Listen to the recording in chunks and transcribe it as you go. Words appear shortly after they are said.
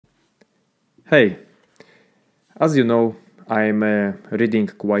Hey, as you know, I'm reading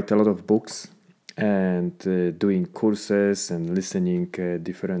quite a lot of books and doing courses and listening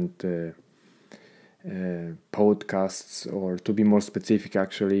different podcasts, or to be more specific,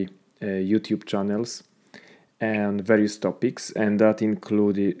 actually, YouTube channels and various topics, and that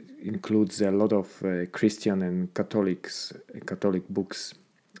includes a lot of Christian and Catholic books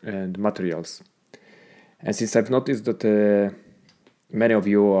and materials. And since I've noticed that many of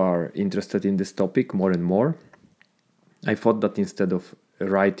you are interested in this topic more and more, I thought that instead of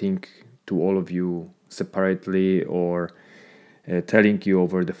writing to all of you separately or telling you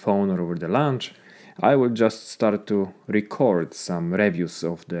over the phone or over the lunch, I will just start to record some reviews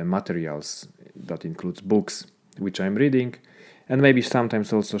of the materials that includes books which I'm reading, and maybe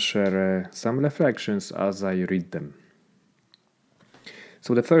sometimes also share some reflections as I read them.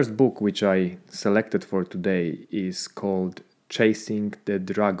 So the first book which I selected for today is called Chasing the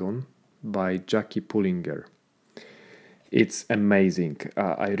Dragon by Jackie Pullinger. It's amazing.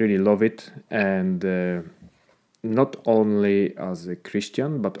 I really love it, and not only as a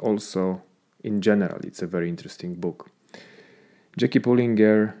Christian, but also in general, it's a very interesting book. Jackie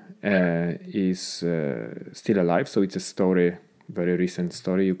Pullinger is still alive, so it's a story, very recent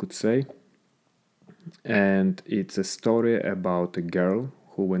story, you could say. And it's a story about a girl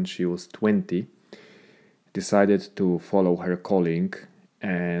who, when she was 20, decided to follow her calling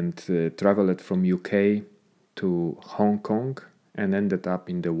and traveled from UK to Hong Kong and ended up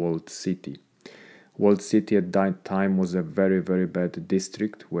in the Walled City. Walled City at that time was a very, very bad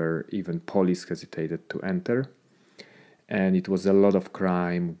district where even police hesitated to enter. And it was a lot of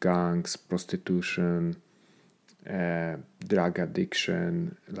crime, gangs, prostitution, drug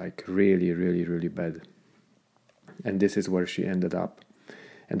addiction, like really, really, really bad. And this is where she ended up.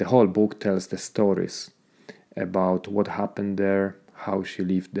 And the whole book tells the stories about what happened there, how she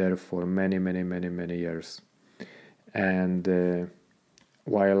lived there for many, many, many, many years. And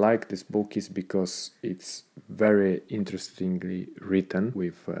why I like this book is because it's very interestingly written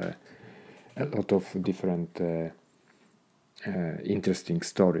with a lot of different interesting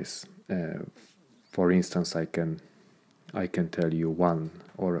stories. For instance, I can tell you one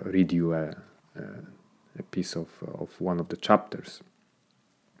or read you a piece of one of the chapters.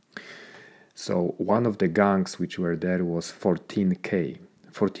 So one of the gangs which were there was 14K.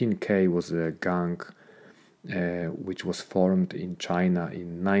 14K was a gang which was formed in China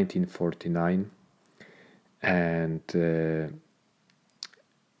in 1949, and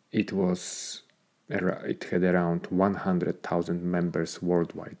it had around 100,000 members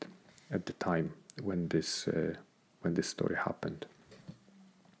worldwide at the time when this story happened.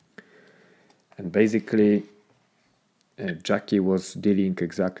 And basically, Jackie was dealing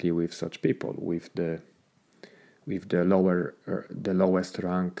exactly with such people, with the lowest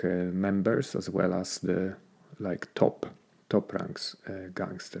rank members, as well as the top ranks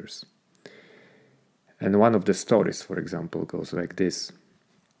gangsters. And one of the stories, for example, goes like this.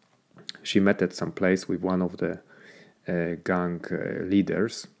 She met at some place with one of the gang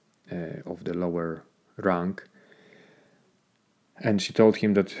leaders of the lower rank, and she told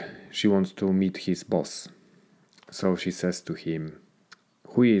him that she wants to meet his boss. So she says to him,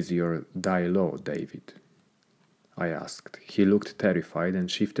 "Who is your Dai-Lo, David?" I asked. He looked terrified and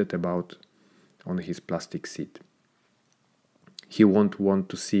shifted about on his plastic seat. "He won't want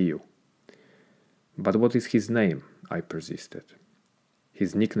to see you." "But what is his name?" I persisted.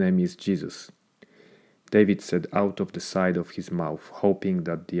 "His nickname is Jesus," David said out of the side of his mouth, hoping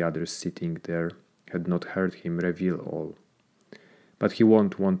that the others sitting there had not heard him reveal all. "But he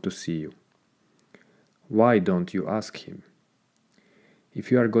won't want to see you." "Why don't you ask him?"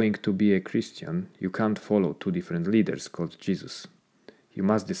 "If you are going to be a Christian, you can't follow two different leaders called Jesus. You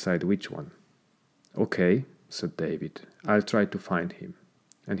must decide which one." "Okay," said David, "I'll try to find him."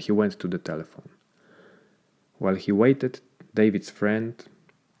 And he went to the telephone. While he waited, David's friend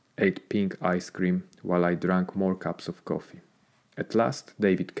ate pink ice cream while I drank more cups of coffee. At last,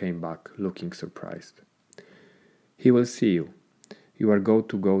 David came back, looking surprised. "He will see you. You are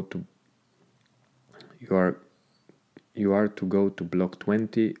to go to block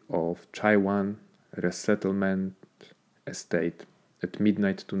 20 of Chaiwan Resettlement Estate at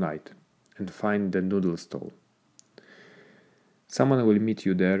midnight tonight and find the noodle stall. Someone will meet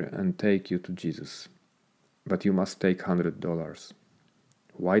you there and take you to Jesus. But you must take $100.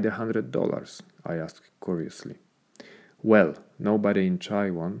 "Why the $100? I asked curiously. "Well, nobody in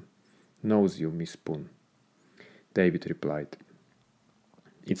Chaiwan knows you, Miss Poon," David replied.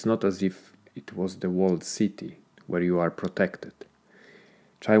 "It's not as if it was the walled city where you are protected.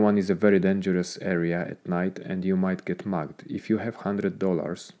 Chaiwan is a very dangerous area at night, and you might get mugged. If you have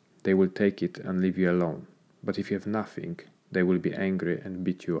 $100, They will take it and leave you alone. But if you have nothing, they will be angry and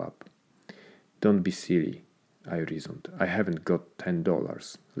beat you up. Don't be silly, I reasoned. I haven't got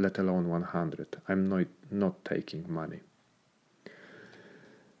 $10, let alone 100. I'm not taking money.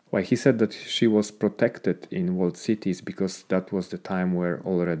 Well, he said that she was protected in walled cities because that was the time where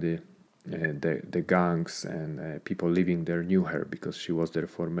already the gangs and people living there knew her, because she was there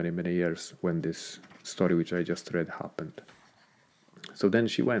for many, many years when this story which I just read happened. So then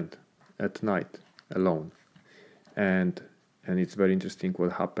she went at night alone, and it's very interesting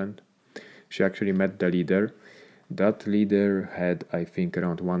what happened. She actually met the leader. That leader had, I think,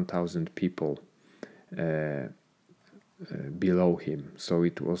 around 1,000 people below him, so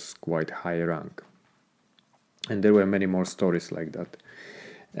it was quite high rank. And there were many more stories like that.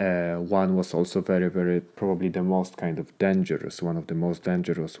 One was also very, very, probably the most kind of dangerous. One of the most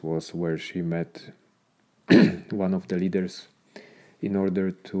dangerous was where she met one of the leaders in order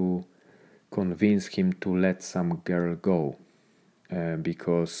to convince him to let some girl go,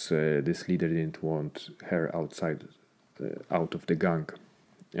 because this leader didn't want her outside, out of the gang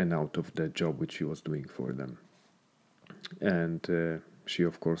and out of the job which she was doing for them. And she,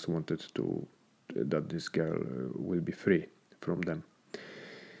 of course, wanted that this girl will be free from them.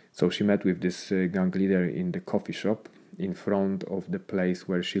 So she met with this gang leader in the coffee shop in front of the place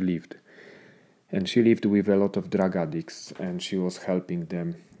where she lived. And she lived with a lot of drug addicts, and she was helping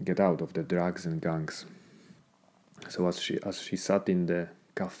them get out of the drugs and gangs. So as she sat in the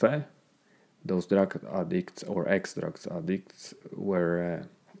cafe, those drug addicts or ex-drug addicts were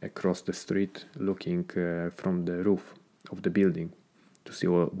across the street looking from the roof of the building to see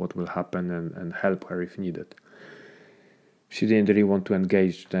what will happen and help her if needed. She didn't really want to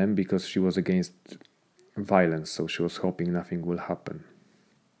engage them because she was against violence, so she was hoping nothing will happen.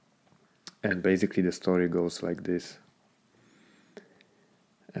 And basically the story goes like this.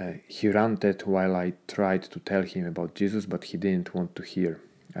 He ranted while I tried to tell him about Jesus, but he didn't want to hear.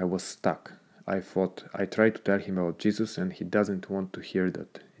 I was stuck. I thought I tried to tell him about Jesus and he doesn't want to hear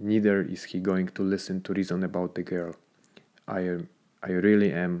that. Neither is he going to listen to reason about the girl. I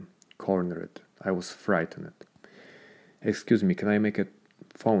really am cornered. I was frightened. Excuse me, can I make a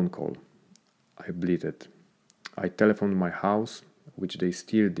phone call? I bleated. I telephoned my house, which they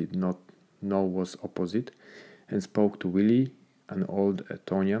still did not know was opposite, and spoke to Willie, an old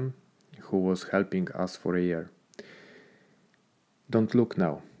Etonian, who was helping us for a year. Don't look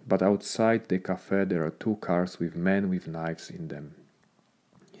now, but outside the cafe there are 2 cars with men with knives in them,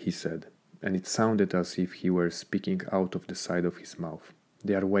 he said, and it sounded as if he were speaking out of the side of his mouth.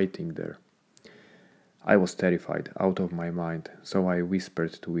 They are waiting there. I was terrified, out of my mind, so I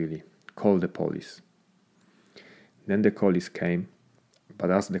whispered to Willie, call the police. Then the police came,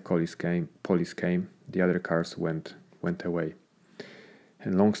 but as the police came, the other cars went away.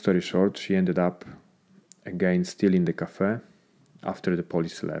 And long story short, she ended up again still in the cafe after the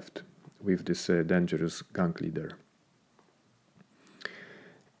police left with this dangerous gang leader.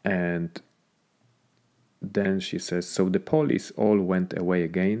 And then she says, so the police all went away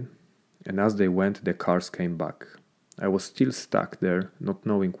again, and as they went, the cars came back. I was still stuck there, not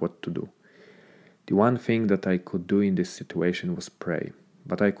knowing what to do. The one thing that I could do in this situation was pray,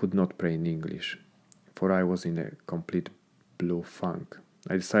 but I could not pray in English, for I was in a complete blue funk.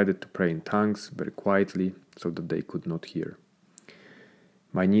 I decided to pray in tongues very quietly so that they could not hear.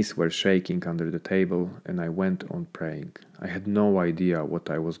 My knees were shaking under the table, and I went on praying. I had no idea what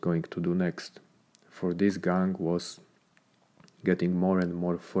I was going to do next, for this gang was getting more and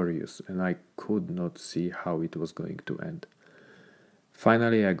more furious, and I could not see how it was going to end.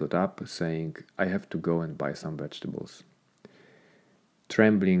 Finally, I got up, saying, I have to go and buy some vegetables.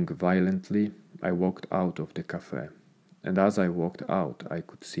 Trembling violently, I walked out of the cafe, and as I walked out, I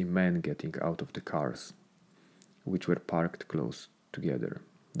could see men getting out of the cars, which were parked close together.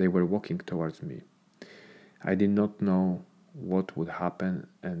 They were walking towards me. I did not know what would happen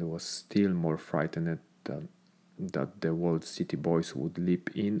and was still more frightened that the walled city boys would leap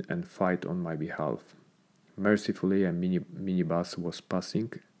in and fight on my behalf. Mercifully, a minibus was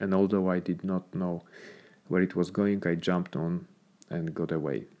passing, and although I did not know where it was going, I jumped on and got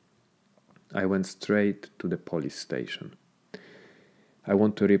away. I went straight to the police station. I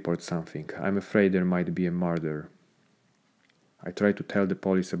want to report something. I'm afraid there might be a murder. I tried to tell the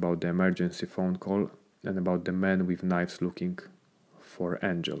police about the emergency phone call and about the men with knives looking for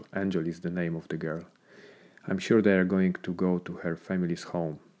Angel. Angel is the name of the girl. I'm sure they are going to go to her family's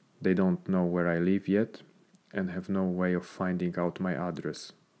home. They don't know where I live yet and have no way of finding out my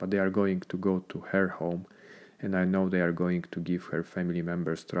address, but they are going to go to her home, and I know they are going to give her family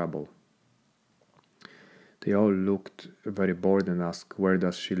members trouble. They all looked very bored and asked, "Where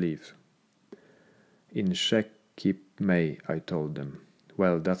does she live?" "In May," I told them.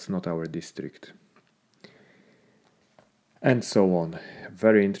 "Well, that's not our district." And so on.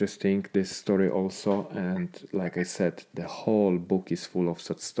 Very interesting, this story also, and like I said, the whole book is full of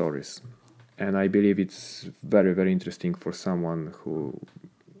such stories. And I believe it's very, very interesting for someone who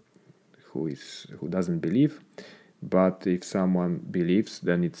doesn't believe. But if someone believes,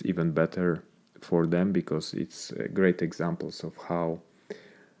 then it's even better for them, because it's great examples of how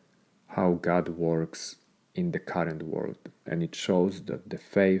God works in the current world. And it shows that the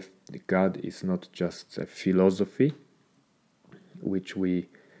faith, the God, is not just a philosophy which we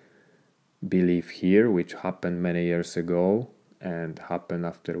believe here, which happened many years ago and happened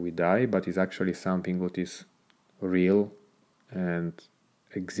after we die, but is actually something what is real and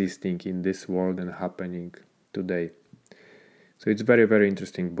existing in this world and happening today. So it's very, very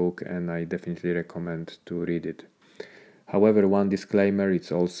interesting book, and I definitely recommend to read it. However, one disclaimer,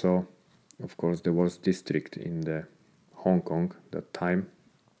 it's also, of course, the worst district in the Hong Kong that time.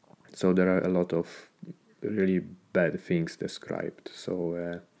 So there are a lot of really bad things described.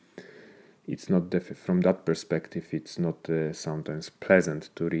 So it's not from that perspective, it's not sometimes pleasant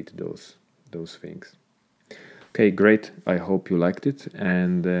to read those things. Okay, great. I hope you liked it,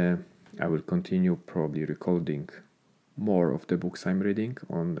 and I will continue probably recording more of the books I'm reading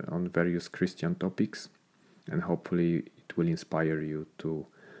on various Christian topics, and hopefully it will inspire you to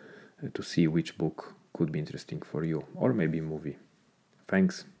see which book could be interesting for you, or maybe movie.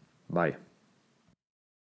 Thanks. Bye.